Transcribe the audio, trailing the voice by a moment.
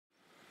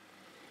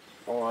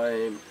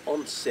I'm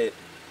on set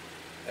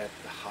at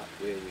the hut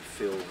where we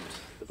filmed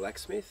The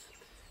Blacksmith,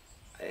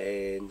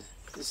 and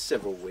this is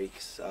several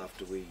weeks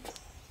after we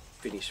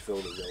finished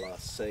filming the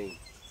last scene.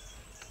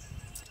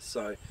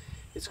 So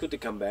it's good to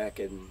come back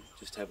and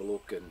just have a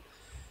look and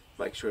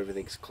make sure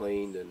everything's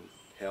cleaned and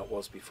how it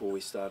was before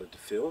we started to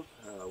film,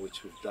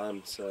 which we've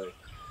done. So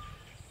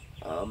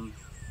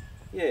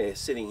yeah,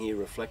 sitting here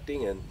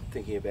reflecting and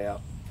thinking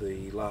about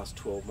the last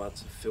 12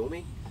 months of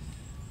filming.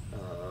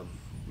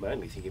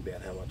 Mainly thinking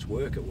about how much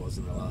work it was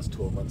in the last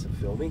 12 months of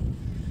filming,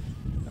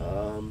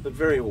 but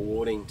very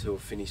rewarding to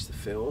have finished the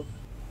film.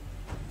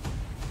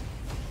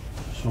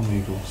 Some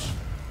eagles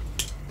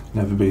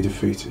never be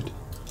defeated,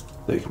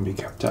 they can be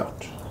kept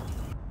out.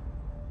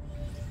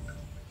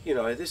 You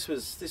know, this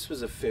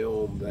was a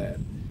film that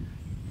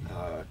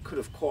could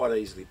have quite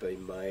easily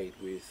been made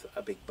with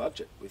a big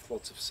budget, with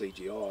lots of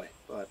CGI,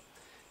 but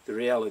the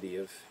reality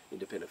of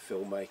independent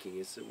filmmaking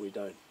is that we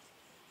don't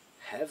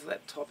have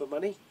that type of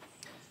money.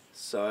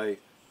 So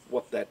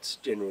what that's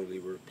generally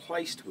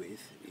replaced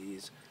with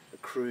is a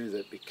crew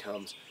that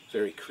becomes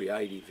very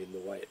creative in the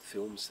way it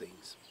films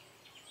things.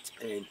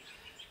 And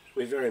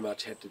we very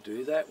much had to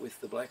do that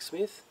with The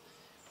Blacksmith,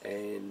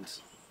 and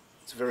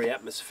it's a very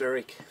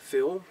atmospheric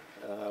film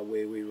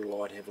where we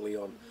relied heavily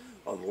on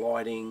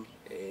lighting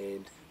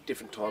and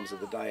different times of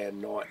the day and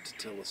night to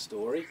tell a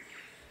story.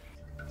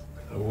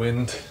 The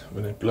wind,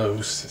 when it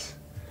blows,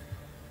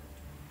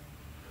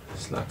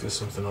 it's like there's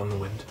something on the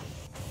wind.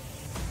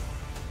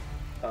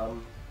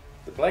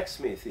 The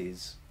Blacksmith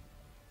is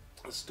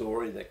a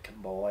story that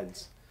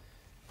combines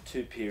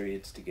two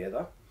periods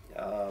together.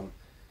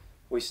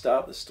 We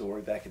start the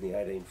story back in the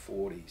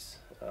 1840s,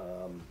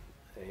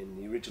 and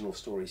the original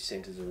story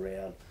centres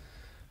around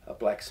a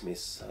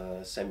blacksmith,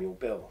 Samuel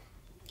Bell,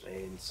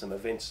 and some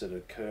events that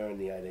occur in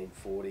the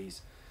 1840s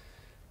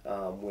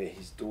where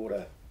his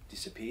daughter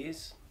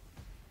disappears,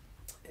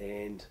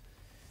 and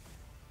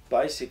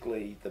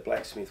basically the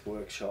blacksmith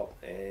workshop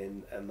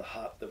and the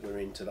hut that we're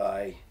in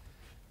today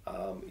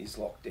is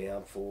locked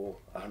down for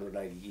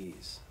 180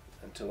 years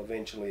until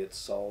eventually it's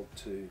sold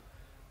to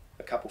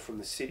a couple from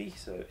the city,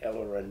 so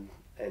Ella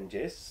and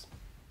Jess.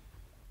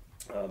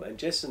 And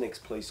Jess is an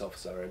ex-police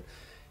officer, and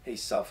he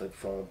suffered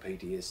from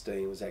PTSD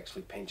and was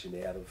actually pensioned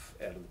out of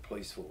the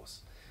police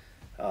force.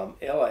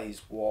 Ella,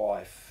 his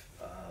wife,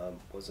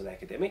 was an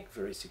academic,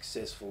 very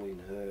successful in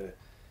her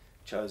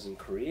chosen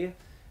career,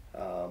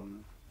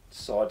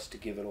 decides to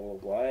give it all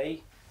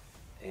away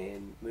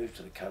and move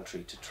to the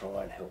country to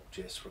try and help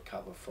Jess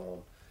recover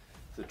from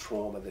the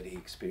trauma that he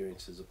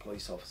experienced as a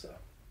police officer.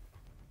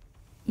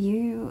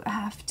 You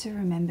have to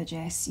remember,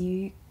 Jess,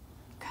 you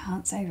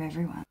can't save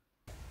everyone.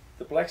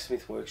 The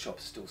blacksmith workshop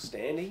is still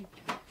standing,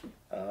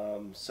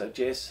 so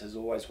Jess has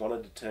always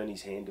wanted to turn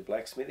his hand to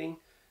blacksmithing,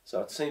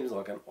 so it seems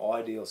like an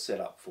ideal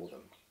setup for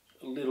them.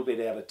 A little bit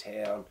out of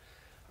town,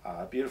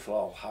 beautiful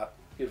old hut,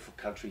 beautiful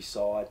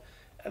countryside,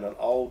 and an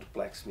old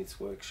blacksmith's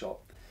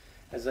workshop.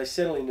 As they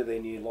settle into their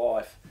new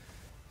life,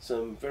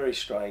 some very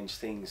strange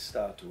things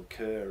start to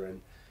occur,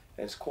 and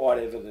it's quite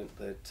evident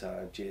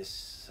that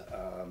Jess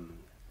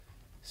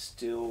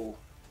still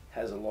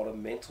has a lot of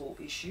mental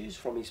issues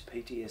from his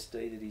PTSD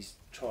that he's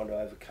trying to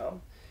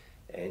overcome,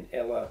 and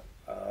Ella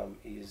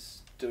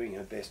is doing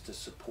her best to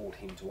support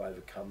him to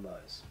overcome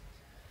those.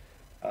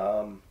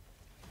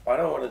 I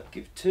don't want to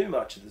give too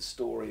much of the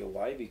story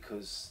away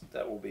because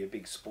that will be a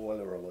big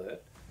spoiler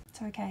alert.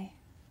 It's okay.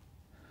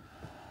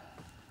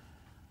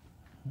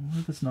 What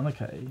if it's not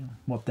okay?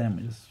 What then?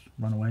 We just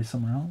run away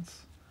somewhere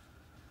else?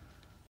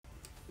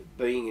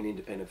 Being an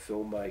independent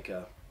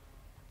filmmaker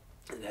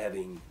and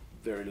having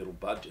very little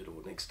budget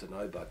or next to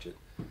no budget,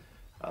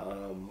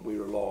 we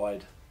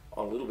relied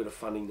on a little bit of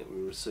funding that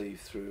we received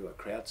through a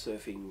crowd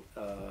surfing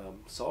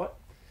site.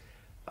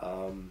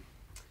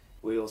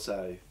 We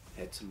also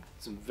had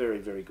some very,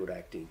 very good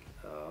acting,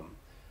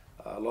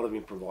 a lot of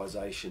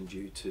improvisation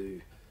due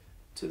to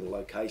the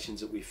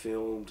locations that we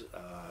filmed,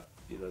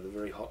 you know, the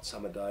very hot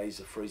summer days,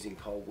 the freezing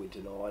cold winter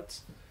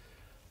nights,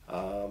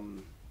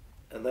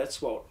 and that's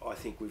what I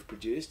think we've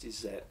produced,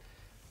 is that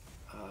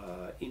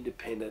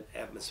independent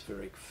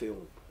atmospheric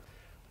film.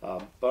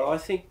 But I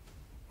think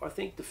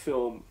the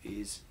film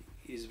is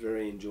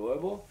very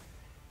enjoyable.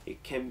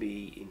 It can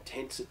be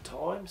intense at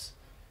times,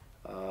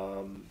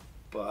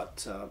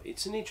 but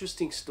it's an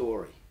interesting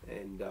story,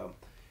 and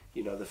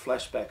you know, the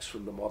flashbacks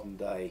from the modern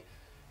day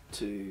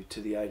to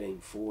the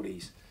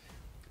 1840s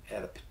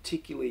add a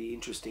particularly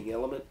interesting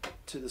element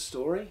to the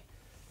story,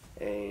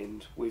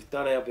 and we've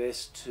done our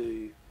best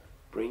to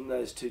bring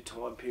those two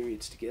time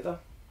periods together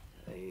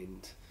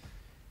and,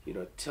 you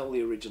know, tell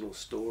the original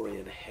story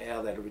and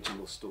how that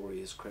original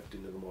story has crept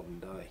into the modern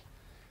day.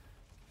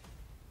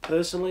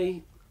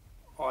 Personally,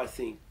 I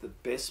think the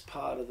best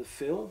part of the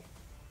film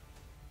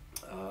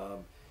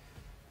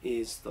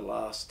is the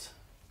last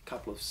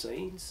couple of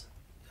scenes,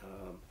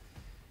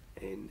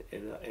 and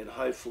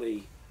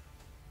hopefully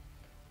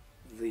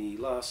the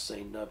last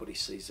scene, nobody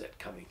sees that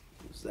coming,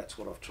 because that's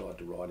what I've tried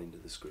to write into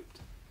the script.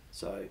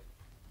 So,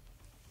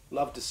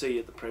 love to see you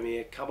at the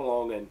premiere. Come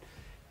along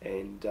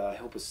and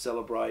help us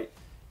celebrate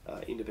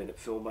independent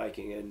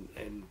filmmaking.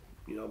 And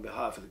you know, on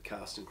behalf of the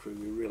cast and crew,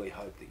 we really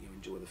hope that you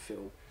enjoy the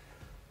film.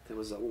 There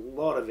was a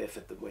lot of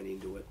effort that went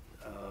into it,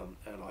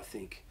 and I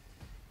think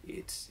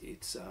it's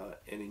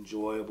an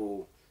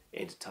enjoyable,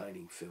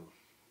 entertaining film.